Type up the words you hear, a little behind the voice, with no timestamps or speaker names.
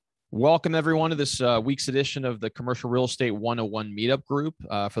Welcome everyone to this week's edition of the Commercial Real Estate 101 Meetup Group.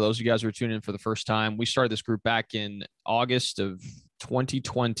 For those of you guys who are tuning in for the first time, we started this group back in August of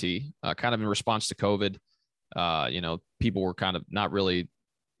 2020, kind of in response to COVID. People were kind of not really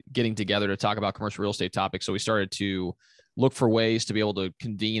getting together to talk about commercial real estate topics. So we started to look for ways to be able to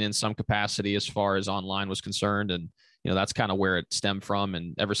convene in some capacity as far as online was concerned. And, that's kind of where it stemmed from.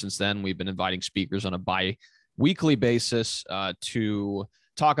 And ever since then, we've been inviting speakers on a bi-weekly basis to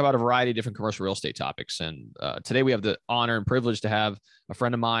talk about a variety of different commercial real estate topics. And today we have the honor and privilege to have a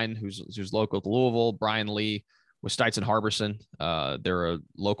friend of mine who's local to Louisville, Brian Lee with Stites and Harbison. They're a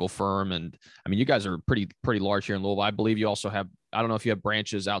local firm. And I mean, you guys are pretty large here in Louisville. I believe you also have, I don't know if you have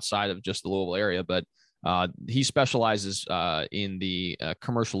branches outside of just the Louisville area, but he specializes in the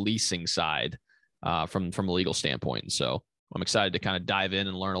commercial leasing side from a legal standpoint. And so I'm excited to kind of dive in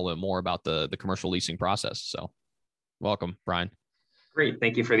and learn a little bit more about the commercial leasing process. So welcome, Brian. Great.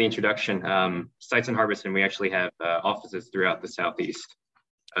 Thank you for the introduction. Stites and Harbison, we actually have offices throughout the southeast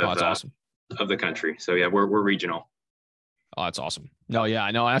that's awesome. Of the country. So yeah, we're regional. Oh, that's awesome. No, yeah,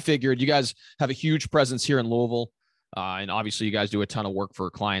 I know. I figured you guys have a huge presence here in Louisville. And obviously you guys do a ton of work for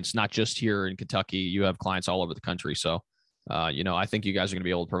clients, not just here in Kentucky. You have clients all over the country. So, I think you guys are going to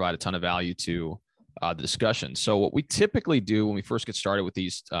be able to provide a ton of value to the discussion. So what we typically do when we first get started with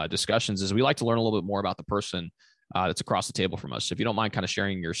these discussions is we like to learn a little bit more about the person that's across the table from us. So if you don't mind kind of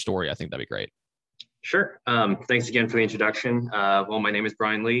sharing your story, I think that'd be great. Sure. Thanks again for the introduction. Well, my name is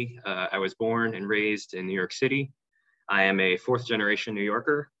Brian Lee. I was born and raised in New York City. I am a fourth generation New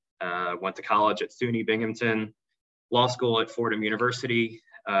Yorker. Went to college at SUNY Binghamton, law school at Fordham University.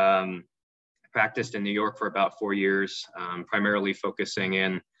 Practiced in New York for about 4 years, primarily focusing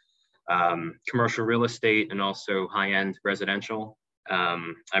in commercial real estate and also high-end residential.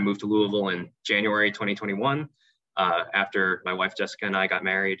 I moved to Louisville in January 2021. After my wife Jessica and I got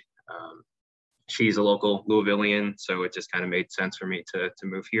married. She's a local Louisvillian, so it just kind of made sense for me to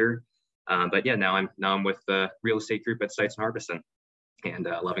move here. But yeah, now I'm with the real estate group at Stites and Harbison, and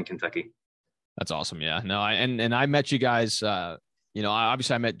loving Kentucky. That's awesome. Yeah, no, I met you guys.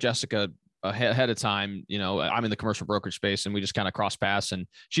 Obviously I met Jessica ahead of time. I'm in the commercial brokerage space, and we just kind of crossed paths. And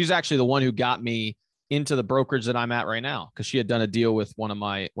she's actually the one who got me into the brokerage that I'm at right now, because she had done a deal with one of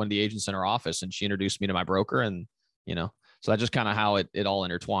the agents in her office, and she introduced me to my broker, and so that's just kind of how it all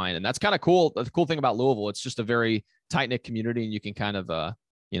intertwined. And that's kind of cool. The cool thing about Louisville, it's just a very tight knit community, and you can kind of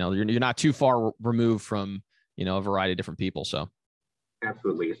you're not too far removed from a variety of different people. So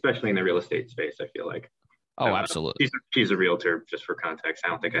absolutely, especially in the real estate space, I feel like. Oh, absolutely. She's a realtor, just for context. I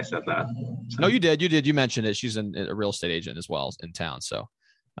don't think I said that. No, you did. You mentioned it. She's a real estate agent as well in town. So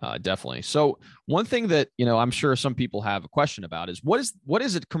definitely. So one thing that, I'm sure some people have a question about is what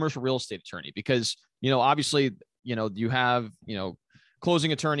is a commercial real estate attorney? Because, obviously, you have,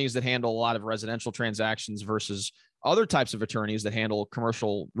 closing attorneys that handle a lot of residential transactions versus other types of attorneys that handle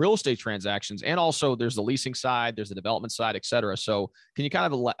commercial real estate transactions. And also there's the leasing side, there's the development side, et cetera. So can you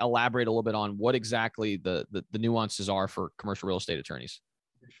kind of elaborate a little bit on what exactly the nuances are for commercial real estate attorneys?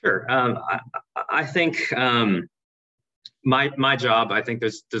 Sure. I think my job, I think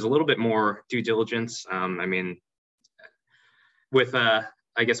there's a little bit more due diligence. With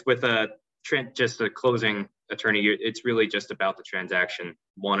just a closing attorney, it's really just about the transaction,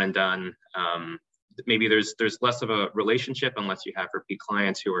 one and done. Maybe there's less of a relationship unless you have repeat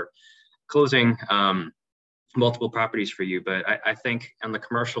clients who are closing multiple properties for you. But I think on the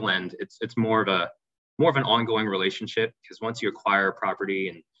commercial end, it's more of an ongoing relationship, because once you acquire a property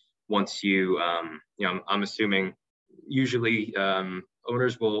and once you, I'm assuming usually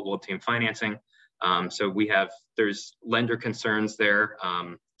owners will obtain financing. So there's lender concerns there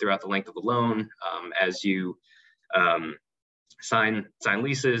throughout the length of the loan as you sign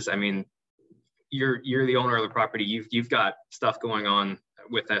leases. I mean, you're the owner of the property. You've got stuff going on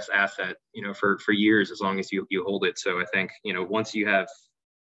with this asset, for years, as long as you hold it. So I think, once you have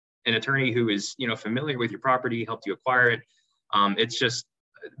an attorney who is, familiar with your property, helped you acquire it, it's just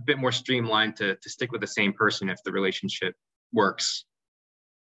a bit more streamlined to stick with the same person if the relationship works.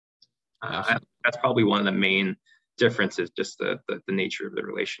 That's probably one of the main differences, just the nature of the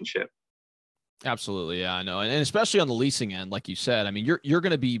relationship. Absolutely. Yeah, I know. And especially on the leasing end, like you said, I mean, you're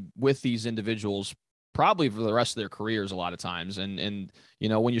going to be with these individuals probably for the rest of their careers a lot of times. And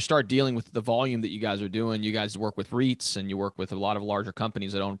when you start dealing with the volume that you guys are doing, you guys work with REITs and you work with a lot of larger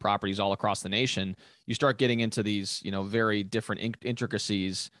companies that own properties all across the nation. You start getting into these, very different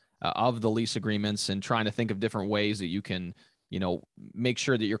intricacies of the lease agreements, and trying to think of different ways that you can, make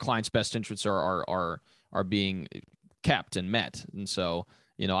sure that your client's best interests are being kept and met. And so,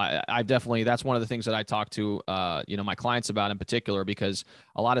 I definitely, that's one of the things that I talk to, my clients about in particular, because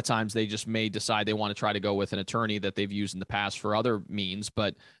a lot of times they just may decide they want to try to go with an attorney that they've used in the past for other means,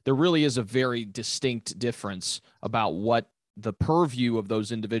 but there really is a very distinct difference about what the purview of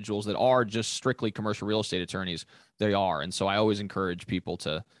those individuals that are just strictly commercial real estate attorneys they are. And so I always encourage people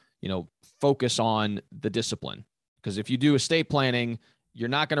to, focus on the discipline, because if you do estate planning, you're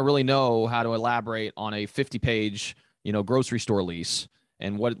not going to really know how to elaborate on a 50-page, grocery store lease,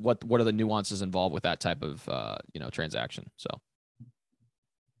 and what are the nuances involved with that type of transaction. So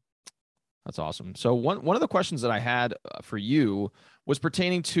that's awesome. So one of the questions that I had for you was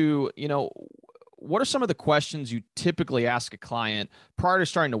pertaining to, what are some of the questions you typically ask a client prior to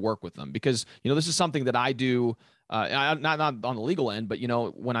starting to work with them? Because, this is something that I do, not on the legal end, but,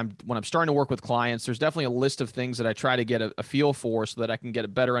 when I'm starting to work with clients, there's definitely a list of things that I try to get a feel for so that I can get a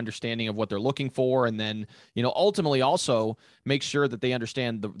better understanding of what they're looking for. And then, ultimately also make sure that they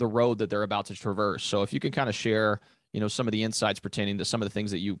understand the road that they're about to traverse. So if you can kind of share, some of the insights pertaining to some of the things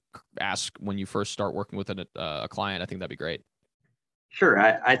that you ask when you first start working with a client, I think that'd be great. Sure.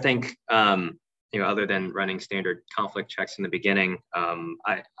 I think, other than running standard conflict checks in the beginning,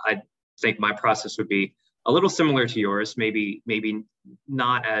 I think my process would be a little similar to yours, maybe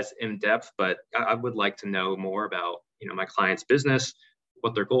not as in depth, but I would like to know more about, my client's business,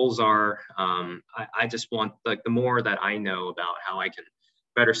 what their goals are. I just want, like, the more that I know about how I can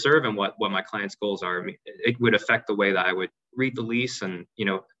better serve and what my client's goals are, it would affect the way that I would read the lease and,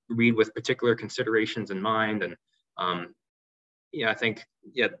 read with particular considerations in mind. And I think,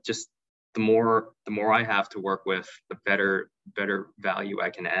 just the more I have to work with, the better value I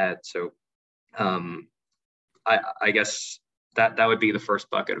can add. So I guess that would be the first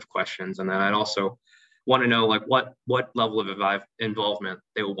bucket of questions. And then I'd also want to know, like, what level of involvement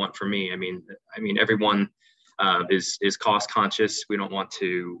they will want from me. I mean, everyone is cost conscious. We don't want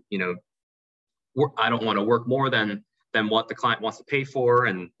to, I don't want to work more than what the client wants to pay for.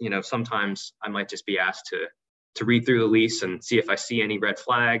 And, sometimes I might just be asked to read through the lease and see if I see any red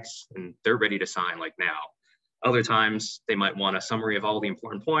flags, and they're ready to sign like now. Other times they might want a summary of all the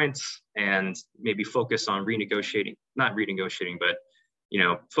important points and maybe focus on not renegotiating, but,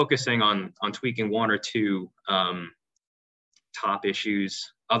 focusing on tweaking one or two top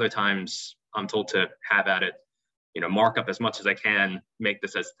issues. Other times I'm told to have at it, mark up as much as I can, make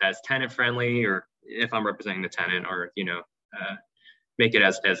this as tenant friendly, or if I'm representing the tenant, or, make it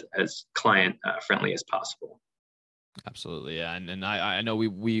as client friendly as possible. Absolutely. Yeah. And I know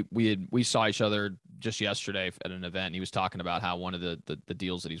we saw each other just yesterday at an event, and he was talking about how one of the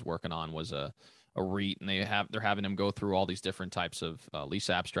deals that he's working on was a REIT, and they're having him go through all these different types of lease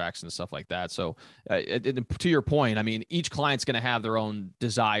abstracts and stuff like that. So to your point, I mean, each client's going to have their own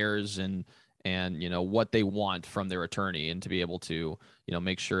desires and what they want from their attorney, and to be able to,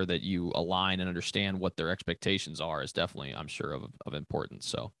 make sure that you align and understand what their expectations are is definitely, I'm sure, of importance.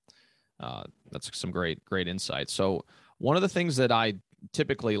 So that's some great insight. So one of the things that I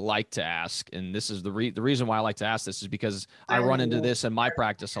typically like to ask, and this is the reason why I like to ask this, is because I run into this in my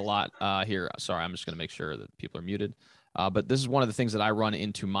practice a lot here. Sorry, I'm just going to make sure that people are muted. But this is one of the things that I run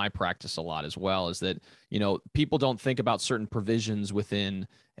into my practice a lot as well, is that, people don't think about certain provisions within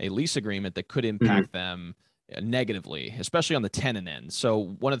a lease agreement that could impact them negatively, especially on the tenant end.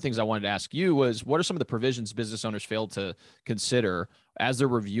 So one of the things I wanted to ask you was, what are some of the provisions business owners fail to consider as they're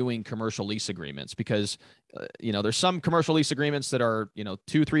reviewing commercial lease agreements? Because, there's some commercial lease agreements that are,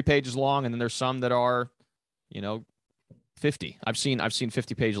 2-3 pages long, and then there's some that are, 50. I've seen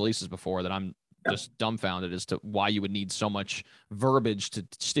 50-page leases before that I'm just dumbfounded as to why you would need so much verbiage to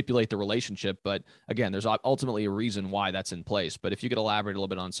stipulate the relationship. But again, there's ultimately a reason why that's in place. But if you could elaborate a little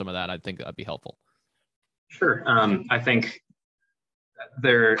bit on some of that, I think that'd be helpful. Sure. I think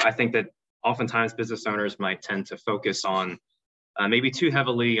that oftentimes business owners might tend to focus on maybe too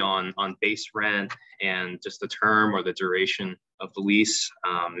heavily on base rent and just the term or the duration of the lease.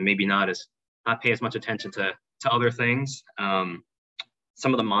 Maybe not pay as much attention to other things. Some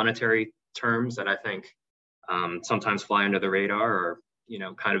of the monetary terms that I think sometimes fly under the radar are,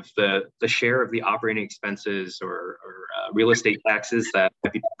 kind of the share of the operating expenses or real estate taxes that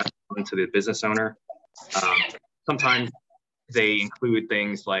might be passed on to the business owner. Sometimes they include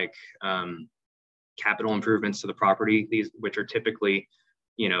things like capital improvements to the property, which are typically,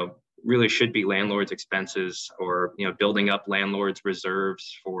 really should be landlord's expenses, or, building up landlord's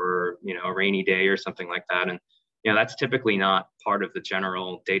reserves for, a rainy day or something like that. And, that's typically not part of the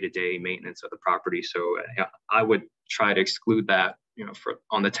general day-to-day maintenance of the property. So I would try to exclude that,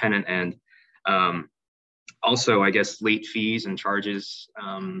 on the tenant end. Also, I guess late fees and charges,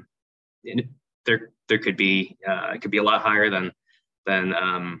 there could be, it could be a lot higher than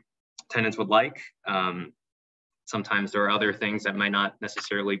than tenants would like. Sometimes there are other things that might not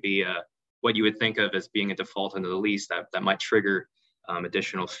necessarily be what you would think of as being a default under the lease that might trigger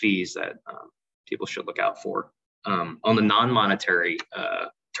additional fees that people should look out for. On the non-monetary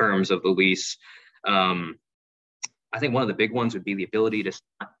terms of the lease, I think one of the big ones would be the ability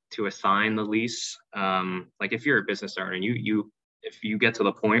to assign the lease. Like if you're a business owner and if you get to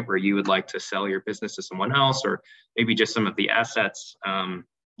the point where you would like to sell your business to someone else, or maybe just some of the assets,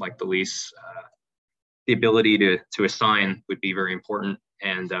 like the lease, the ability to assign would be very important.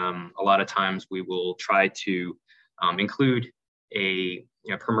 And a lot of times we will try to include a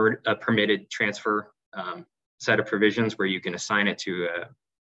permitted transfer set of provisions where you can assign it to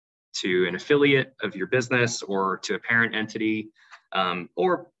an affiliate of your business or to a parent entity,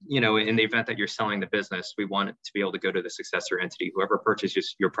 or in the event that you're selling the business, we want it to be able to go to the successor entity, whoever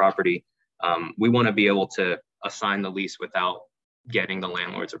purchases your property. We want to be able to assign the lease without getting the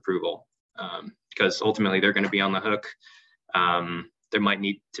landlord's approval, because ultimately they're going to be on the hook. There might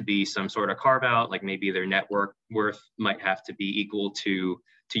need to be some sort of carve out, like maybe their net worth might have to be equal to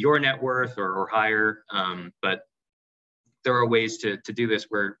your net worth or higher. But there are ways to do this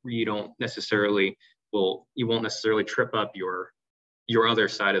where you won't necessarily trip up your other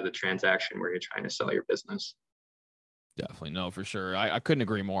side of the transaction where you're trying to sell your business. Definitely. No, for sure. I couldn't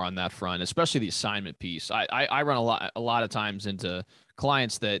agree more on that front, especially the assignment piece. I run a lot of times into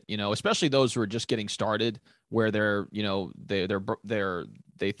clients that, especially those who are just getting started, where they're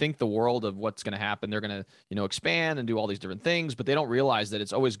they think the world of what's going to happen. They're going to, expand and do all these different things, but they don't realize that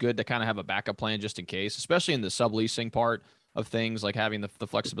it's always good to kind of have a backup plan just in case, especially in the subleasing part of things, like having the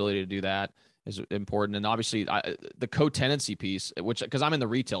flexibility to do that is important. And obviously the co-tenancy piece, because I'm in the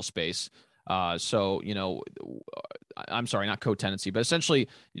retail space. So, I'm sorry, not co-tenancy, but essentially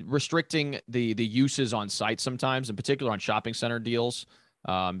restricting the uses on site sometimes, in particular on shopping center deals.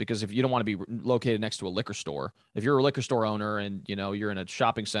 Because if you don't want to be located next to a liquor store, if you're a liquor store owner and you're in a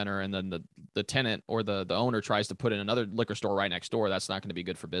shopping center and then the tenant or the owner tries to put in another liquor store right next door, that's not going to be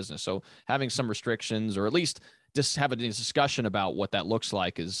good for business. So having some restrictions, or at least just having a discussion about what that looks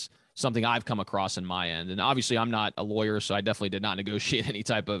like, is something I've come across in my end. And obviously I'm not a lawyer, so I definitely did not negotiate any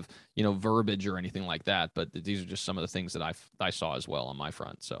type of, verbiage or anything like that. But these are just some of the things that I saw as well on my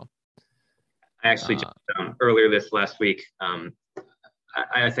front. So I actually just, earlier this last week,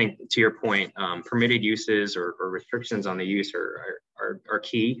 I think to your point, permitted uses or restrictions on the use are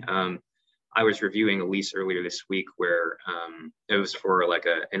key. I was reviewing a lease earlier this week where it was for like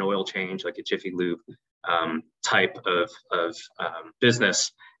an oil change, like a Jiffy Lube type of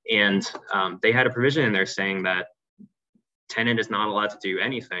business. And they had a provision in there saying that tenant is not allowed to do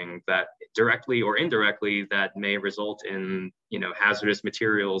anything that directly or indirectly that may result in, hazardous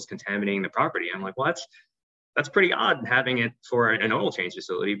materials contaminating the property. I'm like, well, that's pretty odd having it for an oil change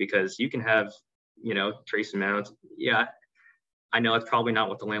facility, because you can have, trace amounts. Yeah, I know it's probably not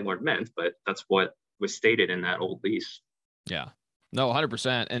what the landlord meant, but that's what was stated in that old lease. Yeah, no,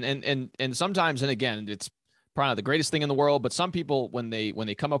 100%. And sometimes, and again, it's probably not the greatest thing in the world, but some people, when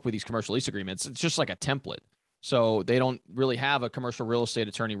they come up with these commercial lease agreements, it's just like a template. So they don't really have a commercial real estate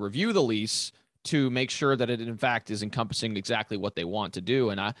attorney review the lease to make sure that it in fact is encompassing exactly what they want to do.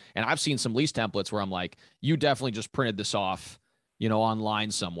 And I've seen some lease templates where I'm like, you definitely just printed this off,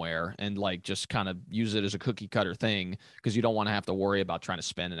 online somewhere, and like just kind of use it as a cookie cutter thing, because you don't want to have to worry about trying to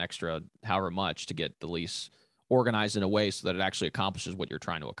spend an extra however much to get the lease organized in a way so that it actually accomplishes what you're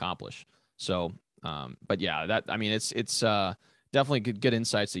trying to accomplish. So, but yeah, it's definitely good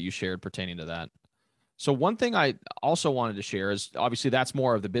insights that you shared pertaining to that. So one thing I also wanted to share is, obviously that's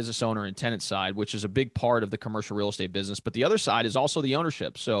more of the business owner and tenant side, which is a big part of the commercial real estate business. But the other side is also the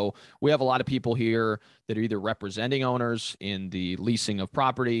ownership. So we have a lot of people here that are either representing owners in the leasing of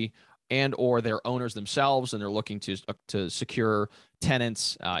property, and or they're owners themselves, and they're looking to secure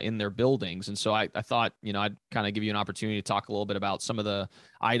tenants in their buildings. And so I thought, I'd kind of give you an opportunity to talk a little bit about some of the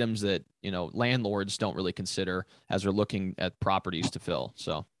items that, landlords don't really consider as they're looking at properties to fill.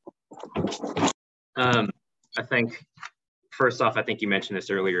 So. I think first off, I think you mentioned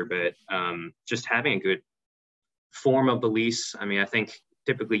this earlier, but just having a good form of the lease. I mean, I think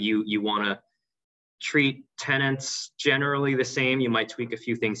typically you want to treat tenants generally the same. You might tweak a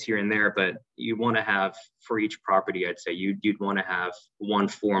few things here and there, but you want to have, for each property, I'd say you'd want to have one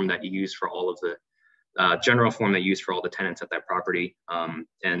form that you use for all of the general form that you use for all the tenants at that property. And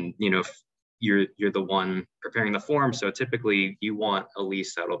if you're the one preparing the form, so typically you want a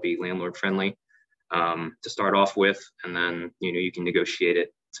lease that'll be landlord friendly to start off with, and then you can negotiate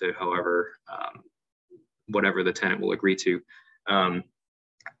it to however whatever the tenant will agree to.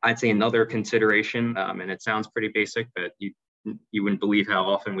 I'd say another consideration, and it sounds pretty basic, but you wouldn't believe how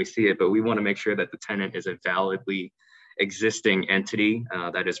often we see it, but we want to make sure that the tenant is a validly existing entity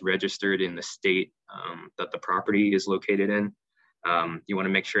that is registered in the state that the property is located in. You want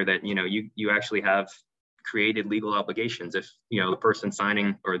to make sure that, you actually have created legal obligations. If, the person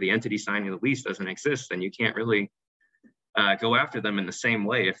signing or the entity signing the lease doesn't exist, then you can't really go after them in the same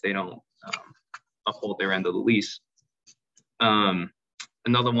way if they don't uphold their end of the lease.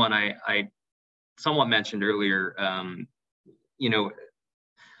 Another one I somewhat mentioned earlier,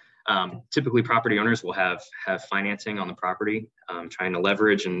 typically property owners will have financing on the property, trying to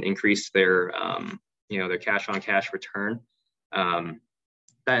leverage and increase their their cash on cash return.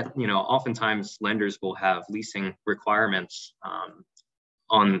 That oftentimes lenders will have leasing requirements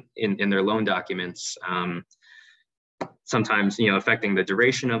in their loan documents, sometimes affecting the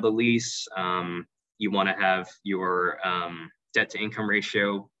duration of the lease. You want to have your debt to income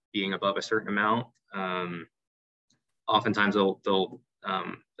ratio being above a certain amount. Oftentimes they'll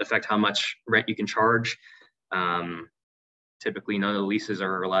affect how much rent you can charge. Typically, none of the leases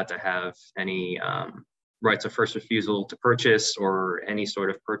are allowed to have any rights of first refusal to purchase or any sort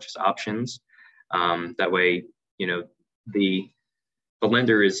of purchase options. That way, the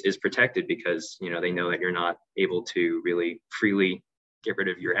lender is protected because they know that you're not able to really freely get rid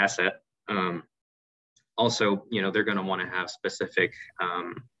of your asset. Also, they're going to want to have specific.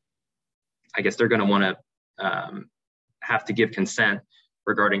 I guess they're going to want to have to give consent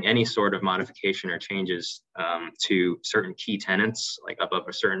regarding any sort of modification or changes to certain key tenants, like above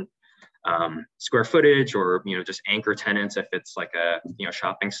a certain square footage, or just anchor tenants if it's like a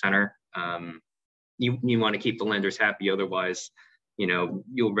shopping center. You want to keep the lenders happy, otherwise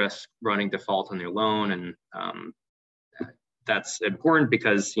you'll risk running default on your loan. And that's important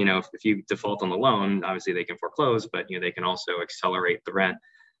because if you default on the loan, obviously they can foreclose, but they can also accelerate the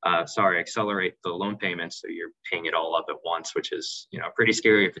accelerate the loan payments, so you're paying it all up at once, which is pretty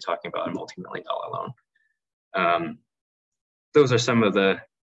scary if you're talking about a multi-million-dollar loan. Those are some of the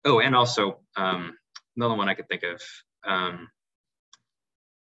and also another one I could think of,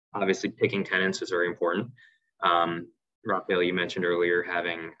 obviously picking tenants is very important. Raphael, you mentioned earlier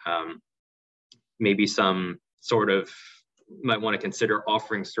having maybe some sort of, might want to consider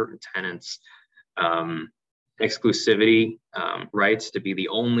offering certain tenants exclusivity rights to be the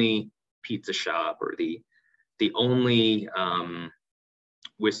only pizza shop or the only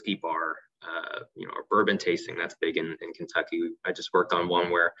whiskey bar, or bourbon tasting. That's big in Kentucky. I just worked on one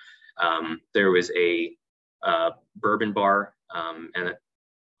where there was a bourbon bar and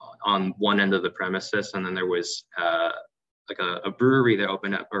on one end of the premises, and then there was like a brewery that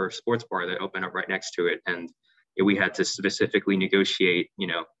opened up, or a sports bar that opened up right next to it, and we had to specifically negotiate,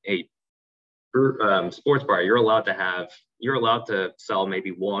 a sports bar, you're allowed to sell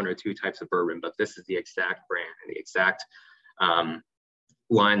maybe one or two types of bourbon, but this is the exact brand and the exact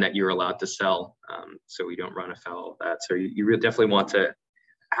line that you're allowed to sell, so we don't run afoul of that. So you really definitely want to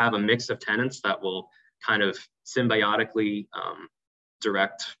have a mix of tenants that will kind of symbiotically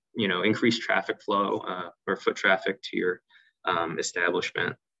direct, increase traffic flow or foot traffic to your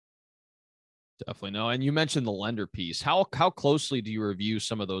establishment. Definitely no. And you mentioned the lender piece. How closely do you review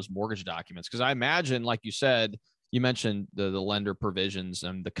some of those mortgage documents? Because I imagine, like you said, you mentioned the lender provisions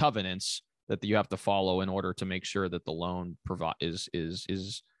and the covenants that you have to follow in order to make sure that the loan is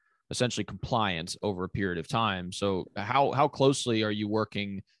essentially compliant over a period of time. So how closely are you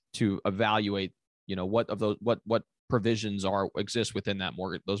working to evaluate, what provisions exist within that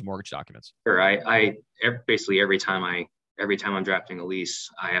those mortgage documents? Sure. I basically every time I'm drafting a lease,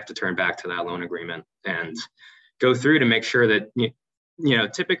 I have to turn back to that loan agreement and go through to make sure that,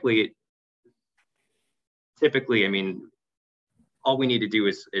 typically, I mean, all we need to do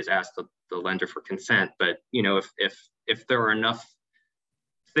is ask the lender for consent. But, if there are enough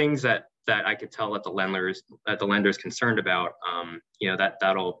things that I could tell that the lender's concerned about,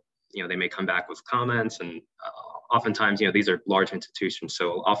 that'll, they may come back with comments. And oftentimes, these are large institutions.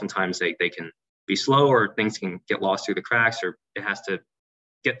 So oftentimes they can be slow, or things can get lost through the cracks, or it has to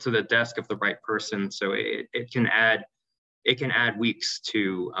get to the desk of the right person. So it can add weeks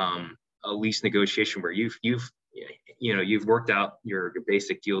to a lease negotiation where you've worked out your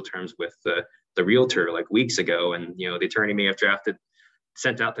basic deal terms with the realtor like weeks ago, and the attorney may have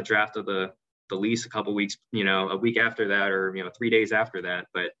sent out the draft of the lease a couple weeks, a week after that, or 3 days after that.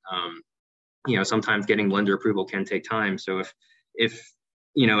 But sometimes getting lender approval can take time. So if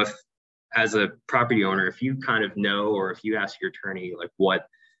as a property owner, if you kind of know, or if you ask your attorney like what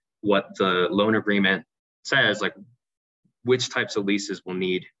the loan agreement says, like which types of leases will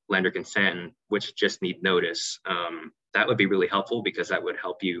need lender consent and which just need notice, that would be really helpful, because that would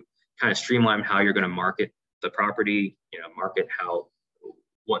help you kind of streamline how you're going to market the property, market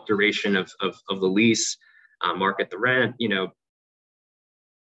what duration of the lease, market the rent.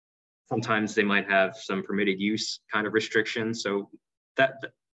 Sometimes they might have some permitted use kind of restrictions. So that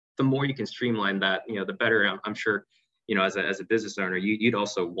the more you can streamline that, the better. I'm sure, as a business owner, you'd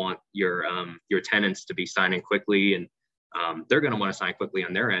also want your tenants to be signing quickly, and they're going to want to sign quickly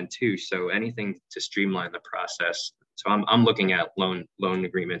on their end too. So anything to streamline the process. So I'm looking at loan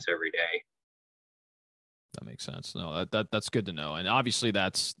agreements every day. That makes sense. No, that's good to know. And obviously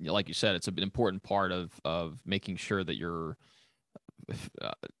that's, like you said, it's an important part of making sure that you're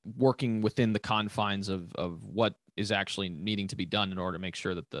working within the confines of what is actually needing to be done in order to make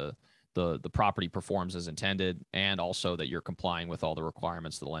sure that the property performs as intended, and also that you're complying with all the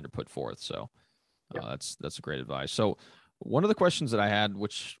requirements that the lender put forth. So that's a great advice. So one of the questions that I had,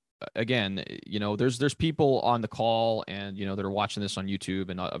 which again, there's people on the call and, that are watching this on YouTube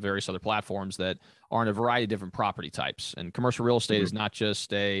and various other platforms that are in a variety of different property types. And commercial real estate is not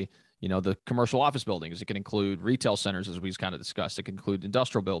just the commercial office buildings. It can include retail centers, as we've kind of discussed. It can include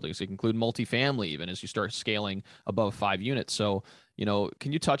industrial buildings. It can include multifamily, even as you start scaling above 5 units. So,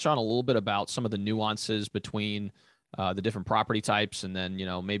 can you touch on a little bit about some of the nuances between the different property types, and then,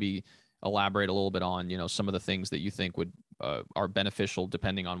 maybe elaborate a little bit on, some of the things that you think are beneficial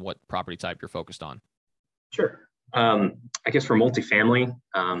depending on what property type you're focused on? Sure. I guess for multifamily,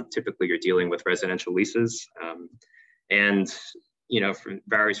 typically you're dealing with residential leases, and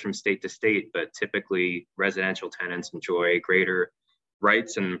varies from state to state, but typically residential tenants enjoy greater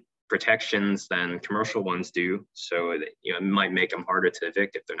rights and protections than commercial ones do. So it might make them harder to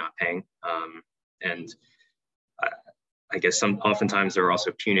evict if they're not paying. And I guess oftentimes there are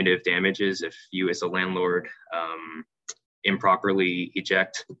also punitive damages if you as a landlord improperly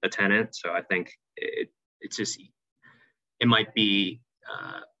eject a tenant. So I think it might be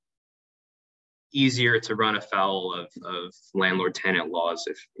easier to run afoul of landlord-tenant laws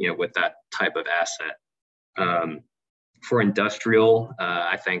if with that type of asset. For industrial,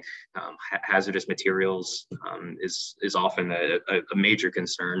 I think hazardous materials is often a major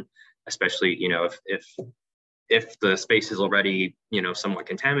concern, especially if the space is already somewhat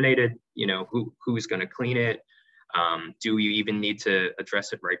contaminated. Who's going to clean it? Do you even need to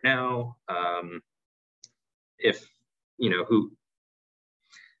address it right now?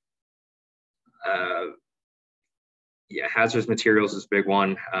 Hazardous materials is a big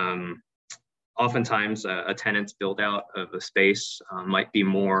one. Oftentimes, a tenant's build out of a space might be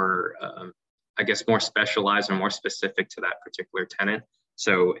more, more specialized or more specific to that particular tenant.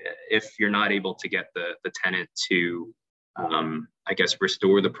 So if you're not able to get the tenant to,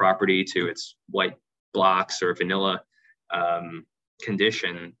 restore the property to its white blocks or vanilla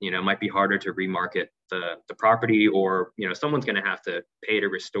condition, it might be harder to remarket the property, or someone's going to have to pay to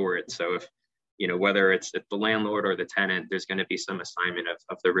restore it. So if whether it's the landlord or the tenant, there's going to be some assignment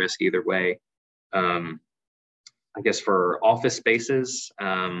of the risk either way. I guess for office spaces,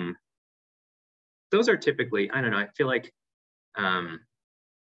 those are typically, I don't know, I feel like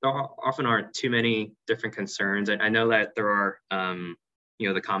there often aren't too many different concerns. I know that there are,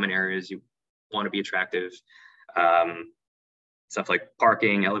 the common areas you want to be attractive, stuff like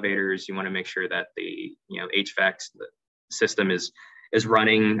parking, elevators. You want to make sure that the HVAC system is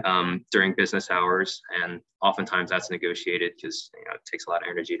running during business hours, and oftentimes that's negotiated because it takes a lot of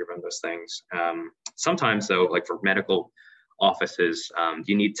energy to run those things. Sometimes though, like for medical offices,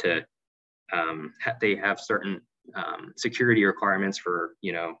 you need to they have certain security requirements for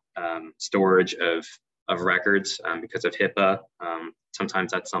storage of records because of HIPAA.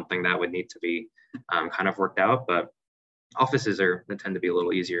 Sometimes that's something that would need to be kind of worked out, but offices tend to be a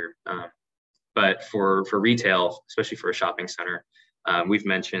little easier. But for retail, especially for a shopping center, we've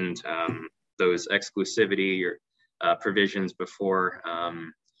mentioned those exclusivity or provisions before.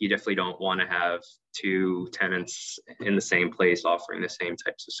 You definitely don't want to have two tenants in the same place offering the same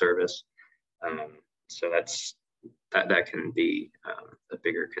types of service. So that can be a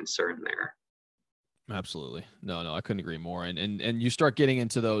bigger concern there. Absolutely. No, I couldn't agree more. And you start getting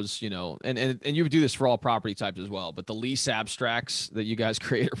into those, and you do this for all property types as well, but the lease abstracts that you guys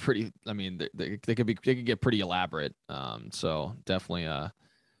create are pretty, I mean, they could get pretty elaborate. So definitely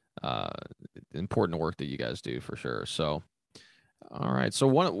important work that you guys do for sure. So All right. So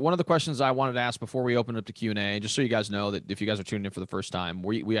one of the questions I wanted to ask before we open up to Q&A, just so you guys know that if you guys are tuning in for the first time,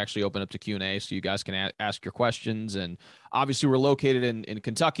 we actually open up to Q&A so you guys can ask your questions. And obviously we're located in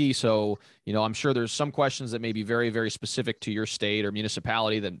Kentucky, so I'm sure there's some questions that may be very, very specific to your state or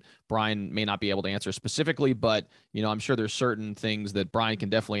municipality that Brian may not be able to answer specifically, but I'm sure there's certain things that Brian can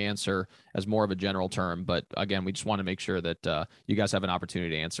definitely answer as more of a general term. But again, we just want to make sure that you guys have an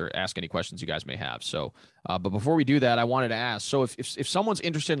opportunity to ask any questions you guys may have. So but before we do that, I wanted to ask, so if someone's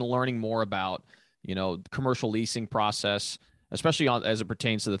interested in learning more about, commercial leasing process, especially as it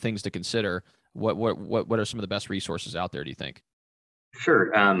pertains to the things to consider, what are some of the best resources out there, do you think?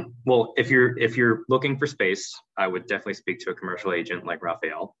 Sure. Well, if you're looking for space, I would definitely speak to a commercial agent like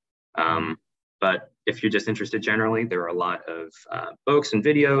Raphael. But if you're just interested generally, there are a lot of books and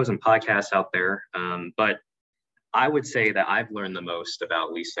videos and podcasts out there. But I would say that I've learned the most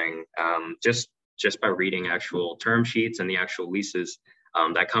about leasing just by reading actual term sheets and the actual leases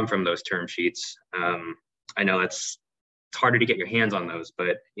that come from those term sheets. I know it's harder to get your hands on those,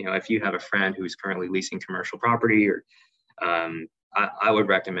 but if you have a friend who's currently leasing commercial property, or I would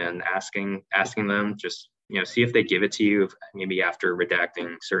recommend asking them, just see if they give it to you, maybe after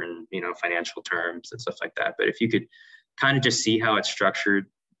redacting certain financial terms and stuff like that. But if you could kind of just see how it's structured,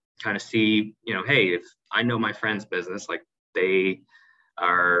 kind of see hey, if I know my friend's business, like they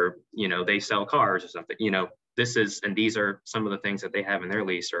are they sell cars or something, these are some of the things that they have in their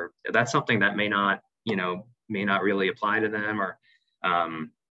lease, or that's something that may not really apply to them, or I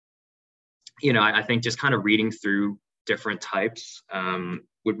think just kind of reading through different types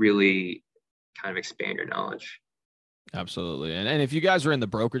would really kind of expand your knowledge. Absolutely. And if you guys are in the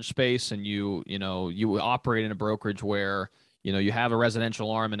brokerage space and you operate in a brokerage where, you have a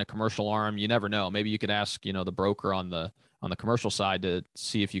residential arm and a commercial arm, you never know. Maybe you could ask, the broker on the commercial side to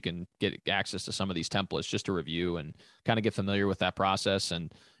see if you can get access to some of these templates just to review and kind of get familiar with that process.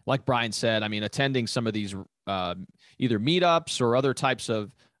 And like Brian said, I mean, attending some of these either meetups or other types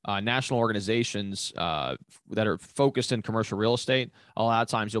of national organizations that are focused in commercial real estate, a lot of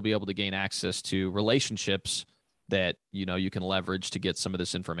times you'll be able to gain access to relationships that you can leverage to get some of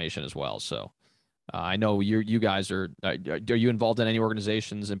this information as well. So I know you guys are you involved in any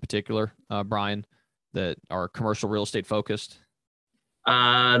organizations in particular, Brian, that are commercial real estate focused?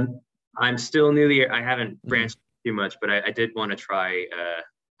 I'm still new here. I haven't branched too much, but I did want to try.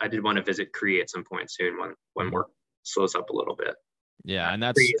 I did want to visit CRE at some point soon when work slows up a little bit. Yeah, and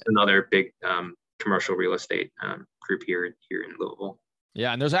that's CRE is another big commercial real estate group here in Louisville.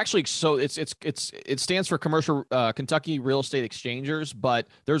 Yeah, and there's actually it stands for Commercial Kentucky Real Estate Exchangers, but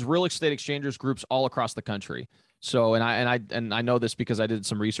there's real estate exchangers groups all across the country. So and I know this because I did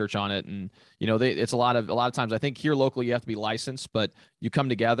some research on it, and it's a lot of times I think here locally you have to be licensed, but you come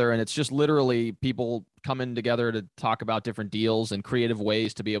together and it's just literally people coming together to talk about different deals and creative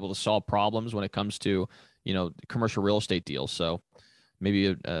ways to be able to solve problems when it comes to commercial real estate deals. So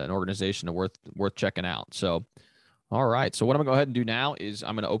maybe an organization worth checking out. So. All right. So what I'm going to go ahead and do now is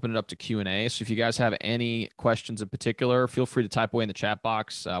I'm going to open it up to Q&A. So if you guys have any questions in particular, feel free to type away in the chat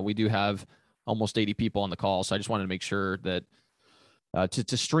box. We do have almost 80 people on the call, so I just wanted to make sure that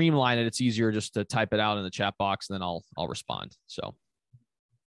to streamline it, it's easier just to type it out in the chat box, and then I'll respond. So,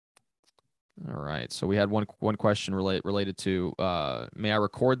 all right. So we had one question related to may I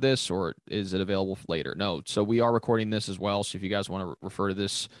record this or is it available later? No. So we are recording this as well. So if you guys want to refer to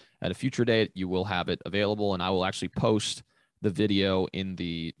this at a future date, you will have it available, and I will actually post the video in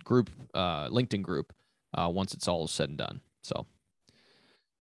the group, LinkedIn group, once it's all said and done. So,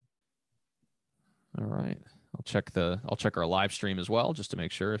 all right, I'll check our live stream as well, just to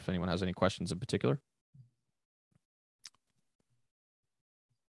make sure if anyone has any questions in particular.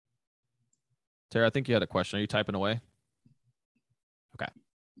 Tara, I think you had a question. Are you typing away? Okay,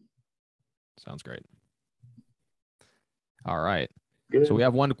 sounds great. All right. Good. So we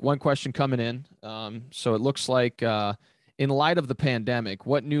have one question coming in. So it looks like in light of the pandemic,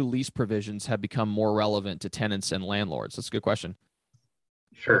 what new lease provisions have become more relevant to tenants and landlords? That's a good question.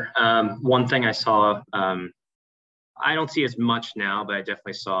 Sure. One thing I saw, I don't see as much now, but I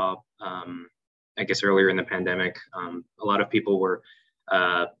definitely saw, I guess earlier in the pandemic, a lot of people were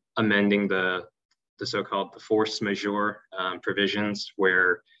amending the so-called force majeure provisions,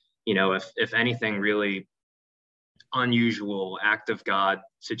 where if anything really unusual act of God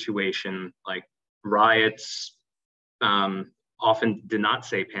situation like riots, often did not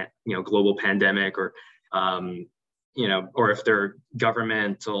say global pandemic, or or if there are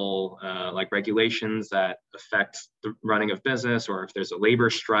governmental like regulations that affect the running of business, or if there's a labor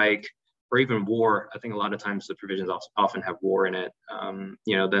strike or even war. I think a lot of times the provisions often have war in it.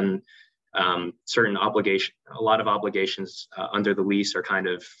 Then certain obligation, a lot of obligations under the lease are kind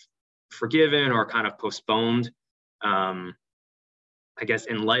of forgiven or kind of postponed. I guess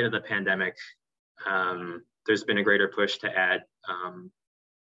in light of the pandemic, there's been a greater push to add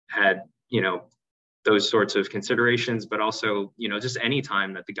those sorts of considerations, but also, just any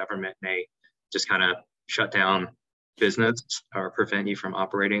time that the government may just kind of shut down business or prevent you from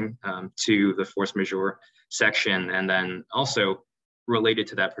operating, to the force majeure section. And then also related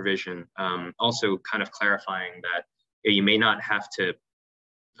to that provision, also kind of clarifying that you may not have to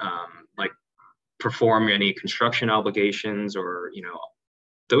perform any construction obligations or,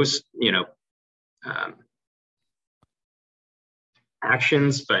 those,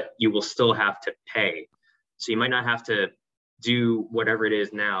 actions, but you will still have to pay. So you might not have to do whatever it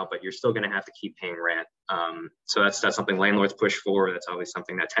is now, but you're still going to have to keep paying rent. So that's something landlords push for. That's always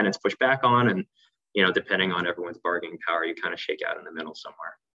something that tenants push back on. And, depending on everyone's bargaining power, you kind of shake out in the middle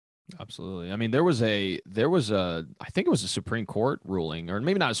somewhere. Absolutely. I mean, there was a, I think it was a Supreme Court ruling, or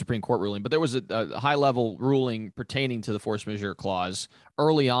maybe not a Supreme Court ruling, but there was a high level ruling pertaining to the force majeure clause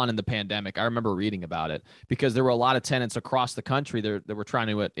early on in the pandemic. I remember reading about it because there were a lot of tenants across the country that were trying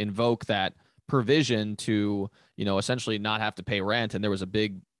to invoke that provision to, essentially not have to pay rent. And there was a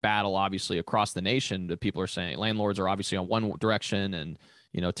big battle, obviously, across the nation that people are saying landlords are obviously on one direction and,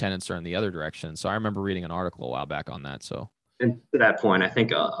 tenants are in the other direction. So I remember reading an article a while back on that. So. And to that point, I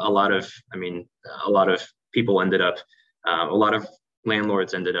think a lot of people ended up, a lot of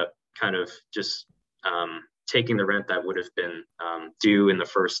landlords ended up kind of just taking the rent that would have been due in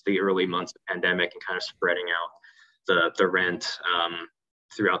the early months of the pandemic and kind of spreading out the rent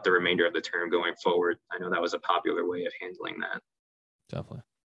throughout the remainder of the term going forward. I know that was a popular way of handling that. Definitely.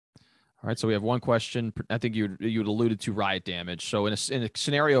 All right, so we have one question. I think you alluded to riot damage. So in a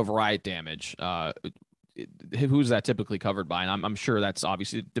scenario of riot damage, who's that typically covered by? And I'm sure that's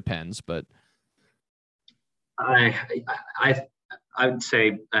obviously it depends, but I would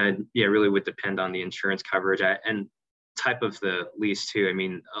say, really would depend on the insurance coverage and type of the lease too. I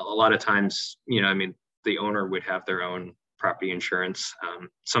mean, a lot of times, the owner would have their own property insurance.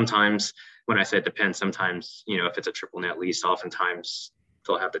 Sometimes when I say it depends, sometimes, if it's a triple net lease, oftentimes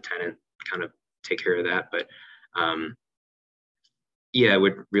they'll have the tenant kind of take care of that. But it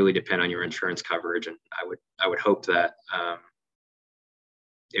would really depend on your insurance coverage, and I would hope that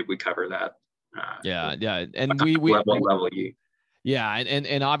it would cover that. And what level you. Yeah,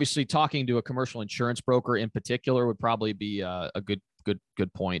 and obviously talking to a commercial insurance broker in particular would probably be a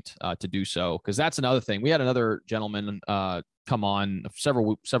good point to do so, because that's another thing. We had another gentleman come on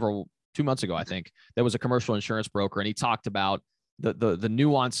several 2 months ago, I think, that was a commercial insurance broker, and he talked about the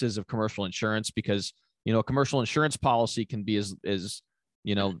nuances of commercial insurance, because a commercial insurance policy can be as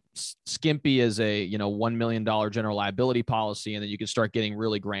skimpy as a $1 million general liability policy, and then you can start getting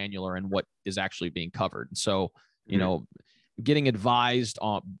really granular in what is actually being covered. And so getting advice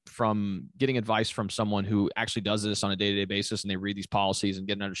from someone who actually does this on a day-to-day basis, and they read these policies and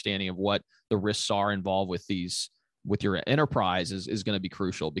get an understanding of what the risks are involved with your enterprise is going to be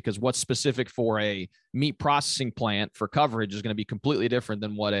crucial, because what's specific for a meat processing plant for coverage is going to be completely different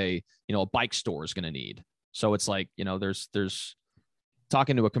than what a bike store is going to need. So it's like, there's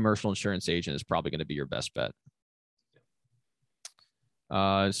talking to a commercial insurance agent is probably going to be your best bet.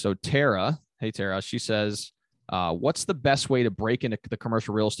 So Tara, hey Tara, she says, what's the best way to break into the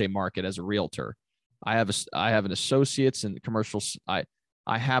commercial real estate market as a realtor? I have associates in the commercial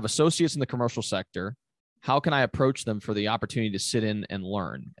sector. How can I approach them for the opportunity to sit in and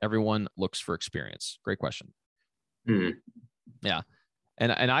learn? Everyone looks for experience. Great question. Yeah.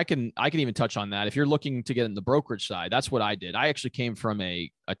 And I can even touch on that. If you're looking to get in the brokerage side, that's what I did. I actually came from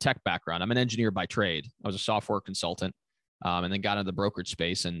a tech background. I'm an engineer by trade. I was a software consultant, and then got into the brokerage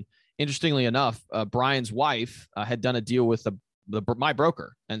space. And interestingly enough, Brian's wife had done a deal with my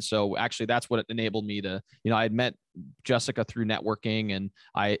broker. And so actually that's what enabled me to, I had met Jessica through networking, and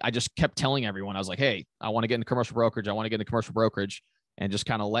I just kept telling everyone, I was like, hey, I want to get into commercial brokerage. I want to get into commercial brokerage, and just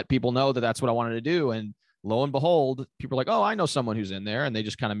kind of let people know that that's what I wanted to do. And lo and behold, people are like, oh, I know someone who's in there. And they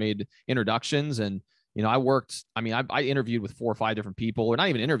just kind of made introductions. And, I interviewed with 4 or 5 different people, or not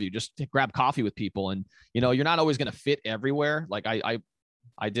even interviewed, just to grab coffee with people. And, you're not always going to fit everywhere. Like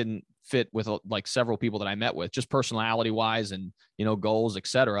I didn't fit with like several people that I met with, just personality wise and, goals, et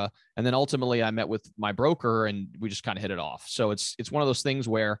cetera. And then ultimately I met with my broker, and we just kind of hit it off. So it's one of those things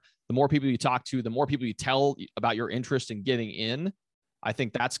where the more people you talk to, the more people you tell about your interest in getting in, I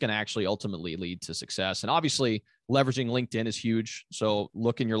think that's going to actually ultimately lead to success. And obviously leveraging LinkedIn is huge. So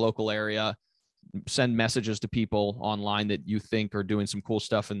look in your local area, send messages to people online that you think are doing some cool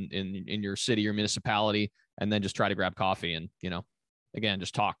stuff in your city or municipality, and then just try to grab coffee and, again,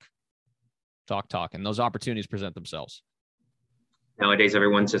 just talk. talk. And those opportunities present themselves. Nowadays,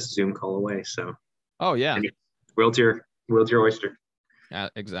 everyone's just Zoom call away. So, oh yeah, world's your oyster. Yeah,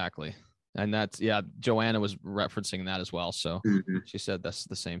 exactly. And that's, yeah, Joanna was referencing that as well. So she said that's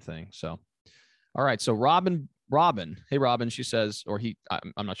the same thing. So, all right. So Robin, hey, Robin, she says, or he,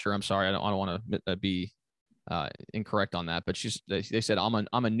 I'm not sure. I'm sorry. I don't want to be incorrect on that, but they said, I'm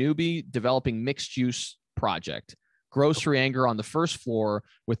a newbie developing mixed use project, grocery anchor on the first floor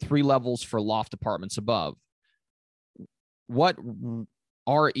with 3 levels for loft apartments above. What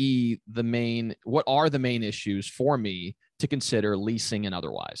are the main issues for me to consider leasing and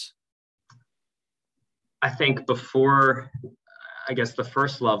otherwise? I think before, I guess the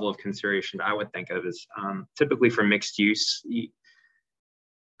first level of consideration that I would think of is typically for mixed use,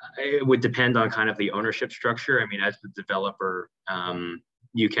 it would depend on kind of the ownership structure. I mean, as the developer,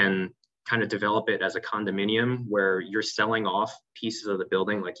 you can kind of develop it as a condominium where you're selling off pieces of the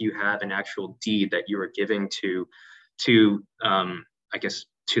building, like you have an actual deed that you are giving to I guess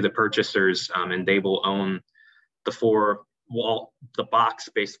to the purchasers, and they will own the box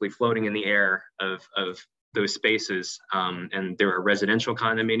basically floating in the air of those spaces. And there are residential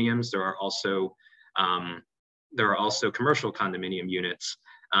condominiums. There are also commercial condominium units.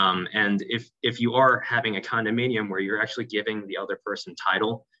 And if you are having a condominium where you're actually giving the other person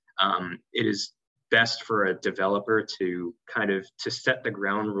title, it is best for a developer to set the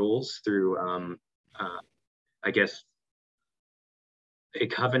ground rules through, I guess, a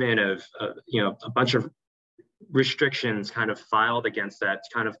covenant of a bunch of restrictions kind of filed against that,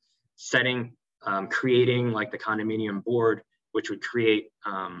 kind of creating like the condominium board, which would create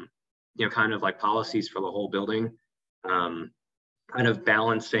kind of like policies for the whole building, kind of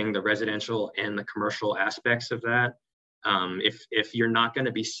balancing the residential and the commercial aspects of that. If you're not going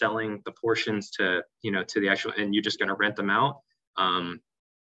to be selling the portions to the actual, and you're just going to rent them out,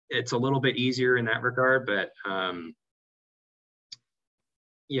 it's a little bit easier in that regard. But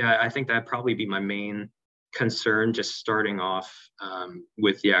yeah, I think that'd probably be my main concern, just starting off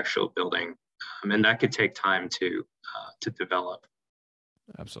with the actual building, and that could take time to develop.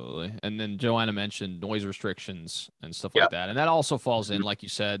 Absolutely. And then Joanna mentioned noise restrictions and stuff like that, and that also falls in, like you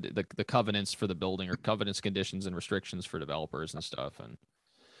said, the covenants for the building, or covenants, conditions, and restrictions for developers and stuff. And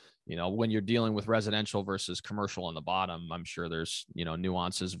when you're dealing with residential versus commercial on the bottom, I'm sure there's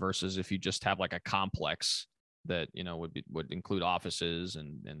nuances versus if you just have like a complex that would include offices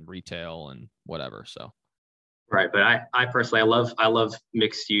and retail and whatever. So right, but I personally, I love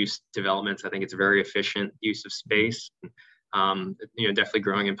mixed use developments. I think it's a very efficient use of space. Definitely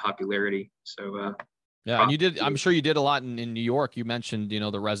growing in popularity. So yeah, and I'm sure you did a lot in New York. You mentioned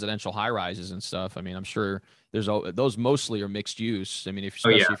the residential high rises and stuff. I mean, I'm sure there's those mostly are mixed use. I mean,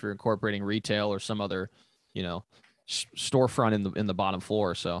 especially if you're incorporating retail or some other storefront in the bottom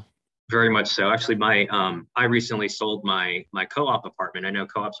floor. So very much so. Actually, I recently sold my co-op apartment. I know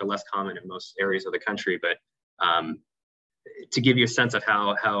co-ops are less common in most areas of the country, but to give you a sense of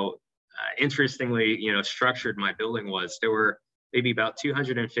how interestingly structured my building was, there were maybe about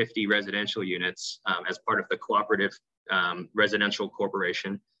 250 residential units as part of the cooperative residential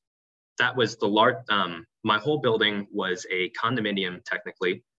corporation. That was the large. My whole building was a condominium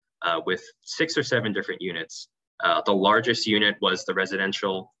technically, with 6 or 7 different units. The largest unit was the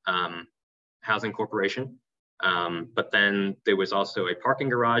residential housing corporation, but then there was also a parking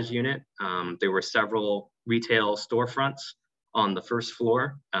garage unit. There were several retail storefronts on the first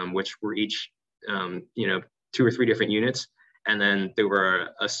floor, which were each 2 or 3 different units. And then there were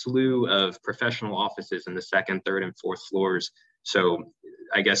a slew of professional offices in the second, third, and fourth floors. So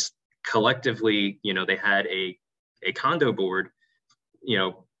I guess collectively, they had a condo board,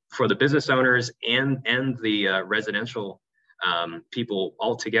 for the business owners and the residential people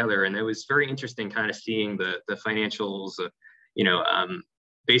all together. And it was very interesting kind of seeing the financials,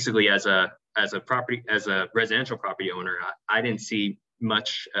 basically as a residential property owner, I didn't see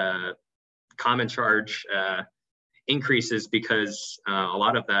much common charge increases, because a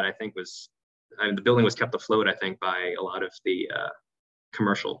lot of that I think was, the building was kept afloat, I think, by a lot of the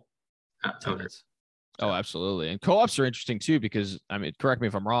commercial owners. Oh, absolutely. And co-ops are interesting too, because I mean, correct me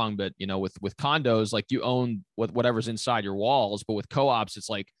if I'm wrong, but with condos, like you own whatever's inside your walls, but with co-ops, it's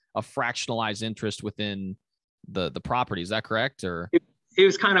like a fractionalized interest within the property. Is that correct? Or it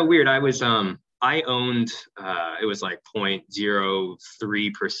was kind of weird. I owned it was like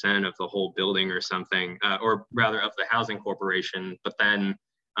 0.03% of the whole building or something, or rather of the housing corporation. But then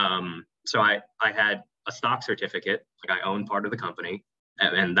so I had a stock certificate, like I owned part of the company.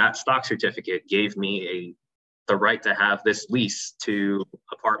 And that stock certificate gave me the right to have this lease to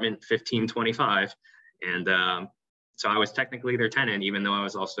apartment 1525. And so I was technically their tenant, even though I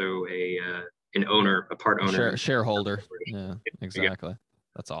was also a an owner, a part owner. Shareholder. Yeah, There you go. exactly.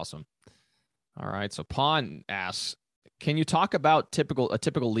 That's awesome. All right. So Pon asks, can you talk about a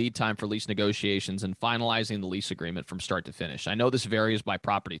typical lead time for lease negotiations and finalizing the lease agreement from start to finish? I know this varies by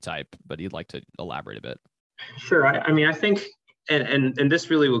property type, but he'd like to elaborate a bit. Sure. I mean, I think, and this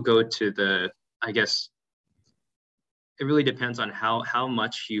really will go to the, I guess, it really depends on how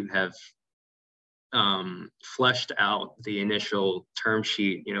much you have fleshed out the initial term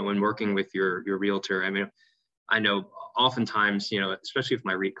sheet, when working with your realtor. I mean, I know oftentimes, especially with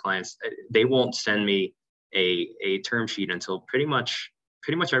my REIT clients, they won't send me a term sheet until pretty much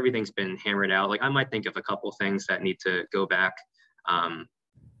everything's been hammered out. Like I might think of a couple things that need to go back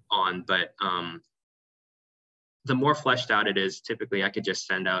on, but the more fleshed out it is, typically I could just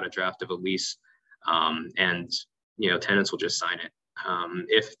send out a draft of a lease, and tenants will just sign it.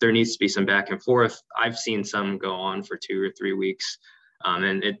 If there needs to be some back and forth, I've seen some go on for 2 or 3 weeks.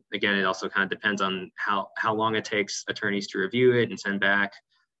 And it also kind of depends on how long it takes attorneys to review it and send back.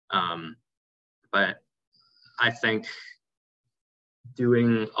 But I think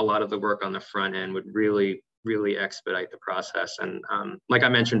doing a lot of the work on the front end would really, really expedite the process. And like I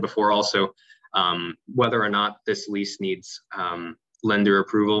mentioned before, also, whether or not this lease needs lender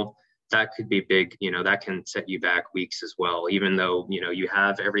approval, that could be big. That can set you back weeks as well, even though, you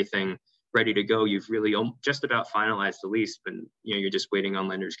have everything ready to go. You've really just about finalized the lease, but, you're just waiting on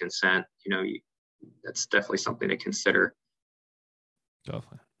lender's consent. That's definitely something to consider.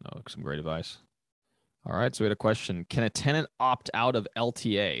 Definitely. No, some great advice. All right. So we had a question. Can a tenant opt out of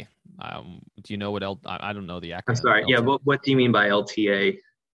LTA? Do you know what I don't know the acronym. I'm sorry. LTA. Yeah. What do you mean by LTA?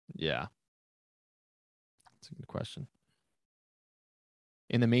 Yeah. That's a good question.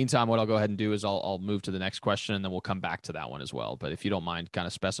 In the meantime, what I'll go ahead and do is I'll move to the next question, and then we'll come back to that one as well. But if you don't mind kind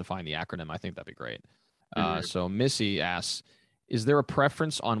of specifying the acronym, I think that'd be great. So Missy asks, is there a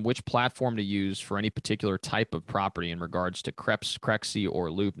preference on which platform to use for any particular type of property in regards to Crexi or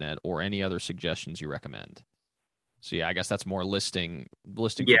LoopNet, or any other suggestions you recommend? So yeah, I guess that's more listing for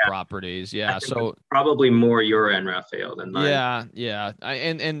properties. Yeah. So probably more your end, Raphael, than mine. Yeah.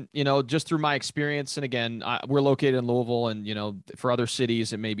 And just through my experience, and again, we're located in Louisville, and for other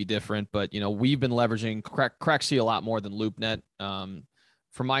cities it may be different, but we've been leveraging Crexi a lot more than LoopNet.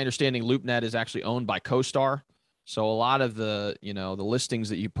 From my understanding, LoopNet is actually owned by CoStar. So a lot of the the listings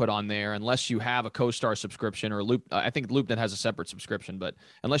that you put on there, unless you have a CoStar subscription, or I think LoopNet has a separate subscription, but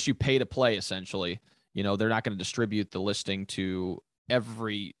unless you pay to play, essentially, they're not going to distribute the listing to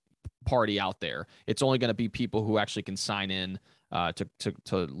every party out there. It's only going to be people who actually can sign in to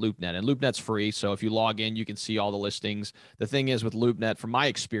LoopNet, and LoopNet's free. So if you log in, you can see all the listings. The thing is with LoopNet, from my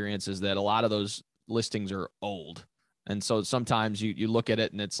experience, is that a lot of those listings are old. And so sometimes you look at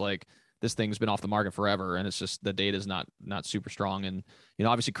it and it's like, this thing's been off the market forever, and it's just the data is not super strong. And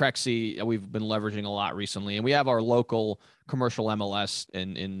obviously Crexi, we've been leveraging a lot recently, and we have our local commercial MLS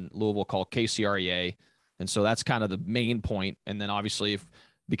in Louisville called KCREA, and so that's kind of the main point. And then obviously,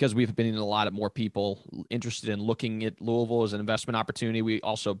 because we've been in a lot of more people interested in looking at Louisville as an investment opportunity, we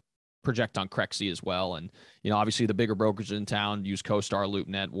also project on Crexi as well. And obviously the bigger brokerages in town use CoStar,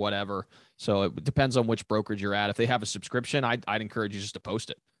 LoopNet, whatever. So it depends on which brokerage you're at. If they have a subscription, I'd encourage you just to post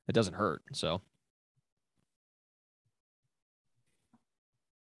it. It doesn't hurt. So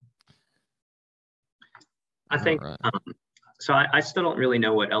I think, right. So I still don't really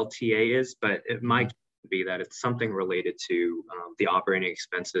know what LTA is, but it might be that it's something related to the operating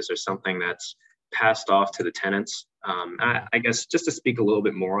expenses, or something that's passed off to the tenants. I guess just to speak a little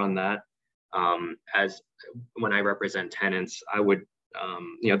bit more on that, as when I represent tenants, I would,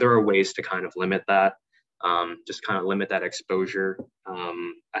 there are ways to kind of limit that, just kind of limit that exposure.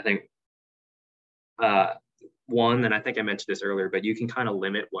 I think one, and I think I mentioned this earlier, but you can kind of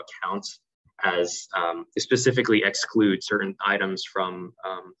limit what counts as specifically exclude certain items from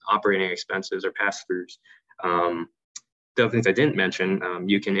operating expenses or pass-throughs. The other things I didn't mention,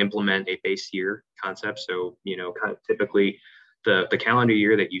 you can implement a base year concept. So, kind of typically the calendar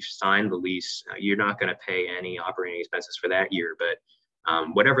year that you've signed the lease, you're not going to pay any operating expenses for that year. But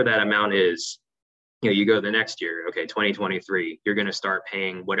whatever that amount is, you go the next year, okay, 2023, you're going to start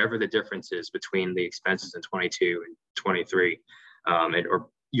paying whatever the difference is between the expenses in 22 and 23. Or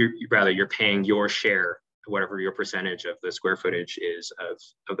you're paying your share, whatever your percentage of the square footage is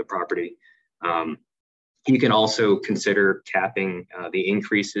of the property. You can also consider capping the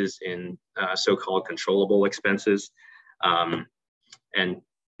increases in so-called controllable expenses. And,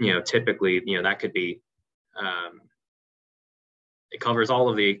 typically, that could be, it covers all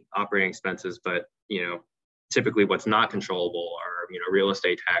of the operating expenses, but, typically what's not controllable are, real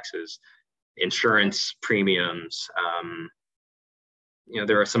estate taxes, insurance premiums,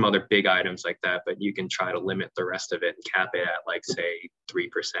 there are some other big items like that, but you can try to limit the rest of it and cap it at like, say, 3%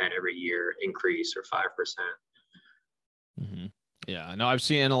 every year increase or 5%. Mm-hmm. Yeah, no, I've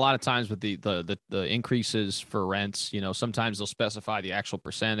seen a lot of times with the increases for rents, sometimes they'll specify the actual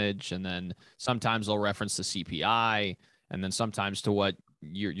percentage, and then sometimes they'll reference the CPI, and then sometimes to what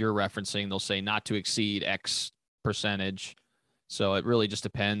you're referencing, they'll say not to exceed X percentage. So it really just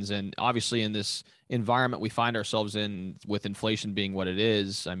depends. And obviously in this environment we find ourselves in, with inflation being what it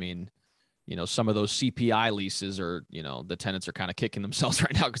is, I mean, some of those CPI leases are, the tenants are kind of kicking themselves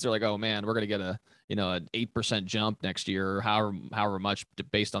right now because they're like, oh man, we're going to get an 8% jump next year, or however much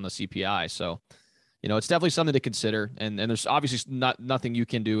based on the CPI. So, it's definitely something to consider. And there's obviously nothing you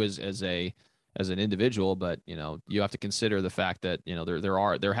can do as an individual, but you have to consider the fact that,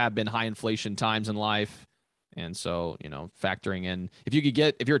 there have been high inflation times in life. And so, factoring in, if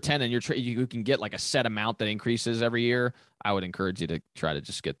you're a tenant, you can get like a set amount that increases every year. I would encourage you to try to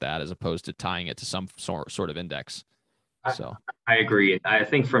just get that, as opposed to tying it to some sort of index. So I agree. I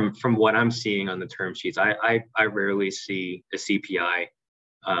think from what I'm seeing on the term sheets, I rarely see a CPI,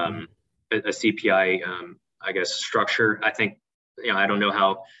 I guess, structure. I think, I don't know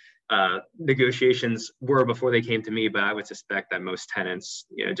how negotiations were before they came to me, but I would suspect that most tenants,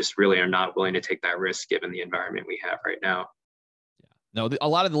 just really are not willing to take that risk given the environment we have right now. Yeah. No, a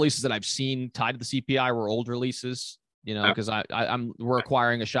lot of the leases that I've seen tied to the CPI were older leases, because we're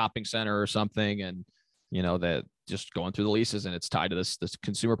acquiring a shopping center or something, and that just going through the leases and it's tied to this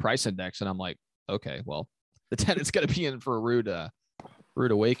consumer price index, and I'm like, okay, well, the tenant's going to be in for a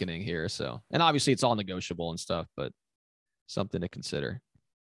rude awakening here. So, and obviously it's all negotiable and stuff, but something to consider.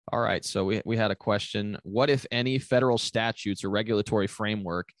 All right. So we had a question. What, if any, federal statutes or regulatory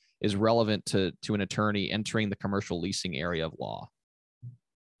framework is relevant to an attorney entering the commercial leasing area of law?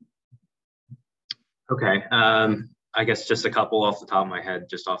 Okay. I guess just a couple off the top of my head,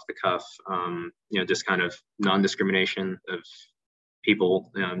 just off the cuff, just kind of non-discrimination of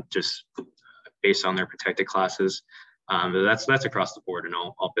people, just based on their protected classes. That's across the board in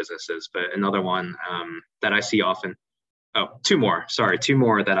all businesses. But another one that I see often, two more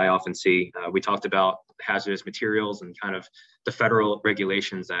that I often see. We talked about hazardous materials and kind of the federal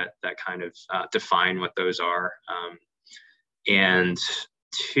regulations that kind of define what those are. And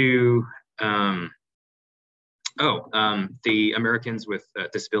two, the Americans with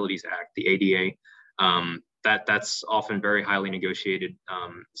Disabilities Act, the ADA, that's often very highly negotiated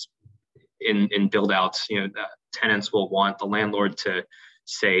in build outs. Tenants will want the landlord to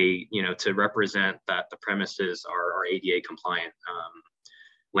say, to represent that the premises are ADA compliant.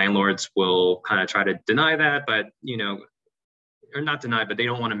 Landlords will kind of try to deny that, but, or not deny, but they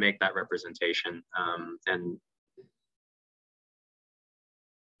don't want to make that representation. And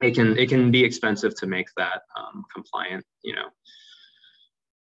it can be expensive to make that compliant, Yeah,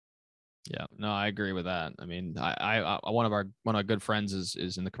 no, I agree with that. I mean, I one of our good friends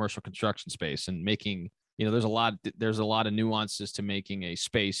is in the commercial construction space, and making, there's a lot of nuances to making a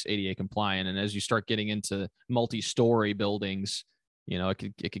space ADA compliant. And as you start getting into multi-story buildings,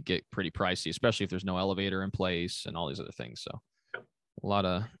 it could get pretty pricey, especially if there's no elevator in place and all these other things. So a lot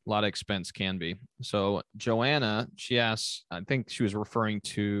of expense can be. So Joanna, she asks, I think she was referring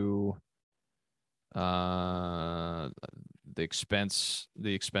to the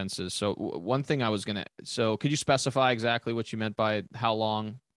expenses. So one thing so could you specify exactly what you meant by how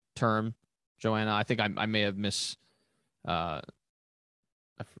long term, Joanna? I think I may have I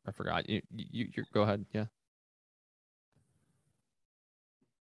forgot. You go ahead. Yeah.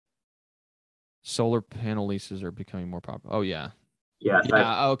 Solar panel leases are becoming more popular. Oh yeah.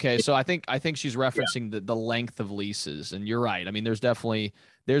 Yeah. Okay. So I think she's referencing the length of leases, and you're right. I mean, there's definitely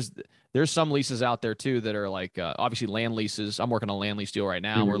there's some leases out there too that are like obviously land leases. I'm working on a land lease deal right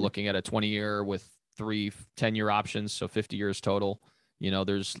now. Mm-hmm. We're looking at a 20-year with 3 10-year options, so 50 years total.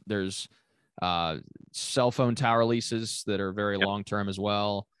 There's cell phone tower leases that are very long term as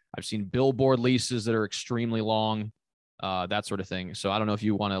well. I've seen billboard leases that are extremely long, that sort of thing. So I don't know if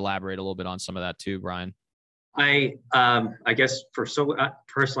you want to elaborate a little bit on some of that too, Brian. I guess for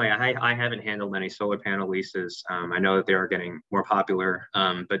personally, I haven't handled any solar panel leases. I know that they are getting more popular,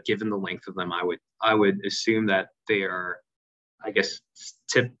 but given the length of them, I would assume that they are, I guess,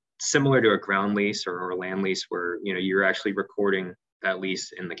 similar to a ground lease or a land lease, where you're actually recording that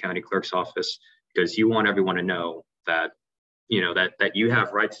lease in the county clerk's office, because you want everyone to know that that you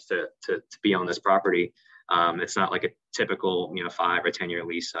have rights to be on this property. It's not like a typical 5 or 10-year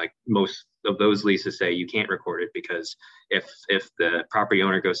lease. Like most of those leases say you can't record it, because if the property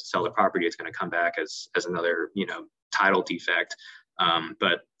owner goes to sell the property, it's going to come back as another title defect.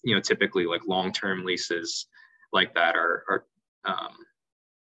 But typically like long-term leases like that are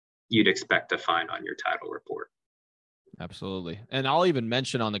you'd expect to find on your title report. Absolutely. And I'll even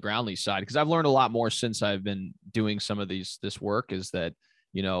mention on the ground lease side, because I've learned a lot more since I've been doing some of this work, is that,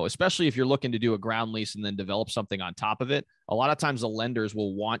 especially if you're looking to do a ground lease and then develop something on top of it, a lot of times the lenders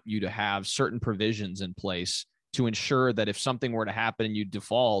will want you to have certain provisions in place to ensure that if something were to happen and you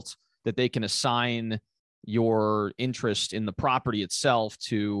default, that they can assign your interest in the property itself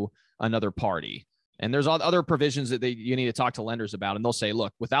to another party. And there's other provisions that you need to talk to lenders about. And they'll say,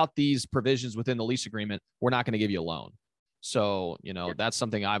 look, without these provisions within the lease agreement, we're not going to give you a loan. So, that's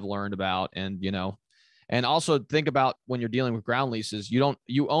something I've learned about. And, and also think about when you're dealing with ground leases, you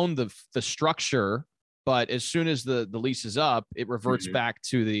own the structure, but as soon as the lease is up, it reverts back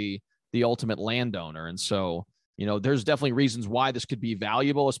to the ultimate landowner. And so, there's definitely reasons why this could be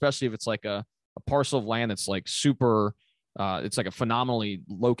valuable, especially if it's like a parcel of land that's like super, it's like a phenomenally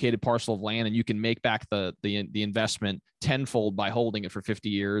located parcel of land, and you can make back the investment tenfold by holding it for 50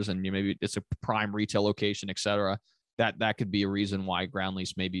 years. And maybe it's a prime retail location, et cetera. That could be a reason why ground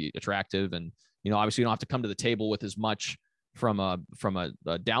lease may be attractive. And, obviously you don't have to come to the table with as much from a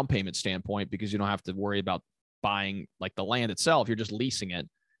down payment standpoint, because you don't have to worry about buying like the land itself. You're just leasing it.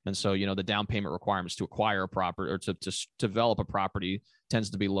 And so, the down payment requirements to acquire a property or to develop a property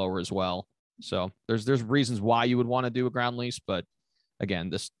tends to be lower as well. So there's reasons why you would want to do a ground lease, but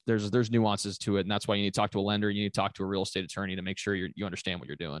again, there's nuances to it. And that's why you need to talk to a lender. You need to talk to a real estate attorney to make sure you understand what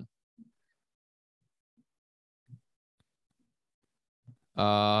you're doing.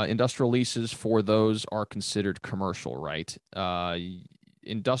 Industrial leases, for those, are considered commercial, right?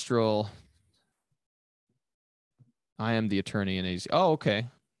 Industrial. I am the attorney in AZ. Oh, okay.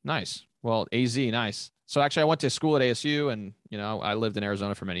 Nice. Well, AZ, nice. So actually I went to school at ASU, and, I lived in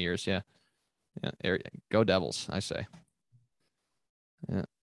Arizona for many years. Yeah. Yeah. Go Devils, I say. Yeah.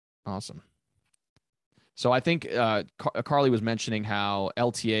 Awesome. So I think Carly was mentioning how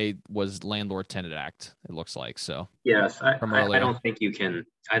LTA was Landlord Tenant Act, it looks like. So yes, I don't think you can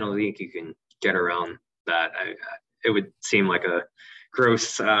get around that. It would seem like a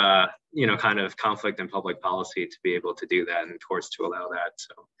gross kind of conflict in public policy to be able to do that, and courts to allow that.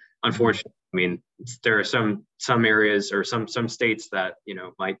 So unfortunately, I mean, there are some areas or some states that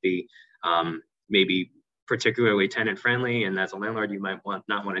might be maybe particularly tenant friendly, and as a landlord you might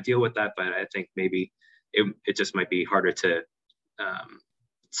not want to deal with that. But I think maybe it just might be harder to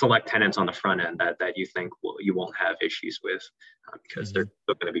select tenants on the front end that you think you won't have issues with, because they're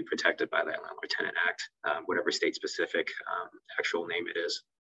still going to be protected by that Landlord Tenant Act, whatever state specific actual name it is.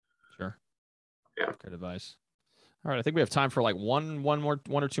 Sure. Yeah. Good advice. All right, I think we have time for like one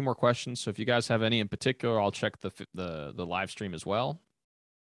or two more questions. So if you guys have any in particular, I'll check the live stream as well.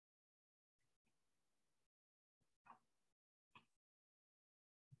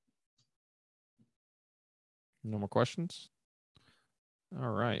 No more questions?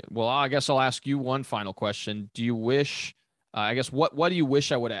 All right. Well, I guess I'll ask you one final question. Do you wish, I guess, what do you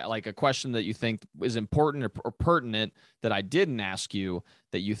wish I would, like a question that you think is important or pertinent that I didn't ask you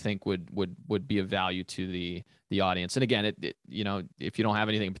that you think would be of value to the audience? And again, it if you don't have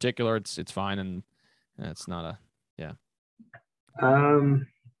anything in particular, it's fine. And it's not yeah. I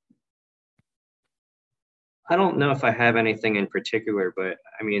don't know if I have anything in particular, but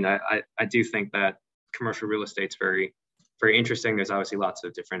I mean, I do think that commercial real estate's very, very interesting. There's obviously lots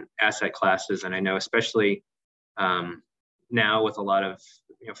of different asset classes, and I know especially now with a lot of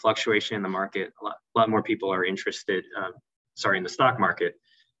fluctuation in the market, a lot more people are interested. In the stock market,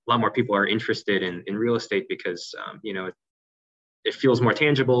 a lot more people are interested in real estate because it feels more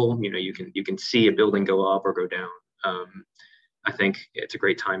tangible. You can see a building go up or go down. I think it's a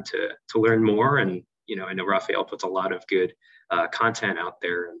great time to learn more, and I know Raphael puts a lot of good content out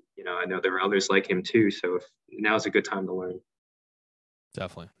there, and I know there are others like him too. So now's a good time to learn.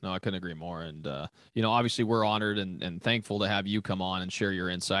 Definitely. No, I couldn't agree more. And, obviously we're honored and thankful to have you come on and share your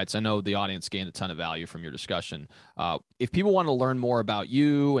insights. I know the audience gained a ton of value from your discussion. If people want to learn more about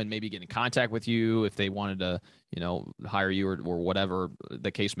you and maybe get in contact with you, if they wanted to, hire you or whatever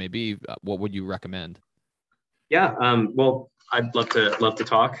the case may be, what would you recommend? Yeah. Well, I'd love to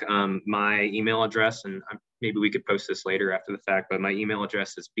talk. My email address, and maybe we could post this later after the fact, but my email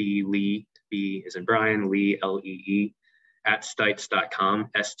address is blee, B as in Brian, Lee, Lee, @stites.com,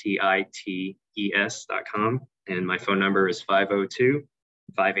 STITES.com. And my phone number is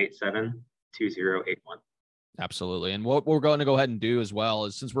 502-587-2081. Absolutely. And what we're going to go ahead and do as well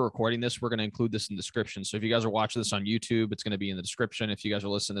is, since we're recording this, we're going to include this in the description. So if you guys are watching this on YouTube, it's going to be in the description. If you guys are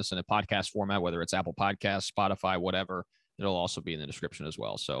listening to this in a podcast format, whether it's Apple Podcasts, Spotify, whatever, it'll also be in the description as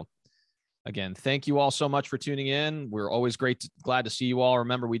well. So again, thank you all so much for tuning in. We're always glad to see you all.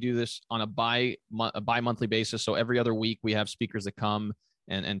 Remember, we do this on a bi-monthly basis. So every other week we have speakers that come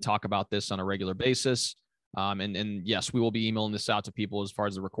and talk about this on a regular basis. And yes, we will be emailing this out to people as far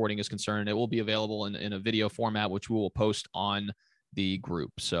as the recording is concerned. It will be available in a video format, which we will post on the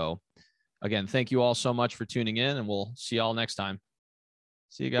group. So again, thank you all so much for tuning in, and we'll see y'all next time.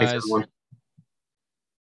 See you guys. Thanks, everyone.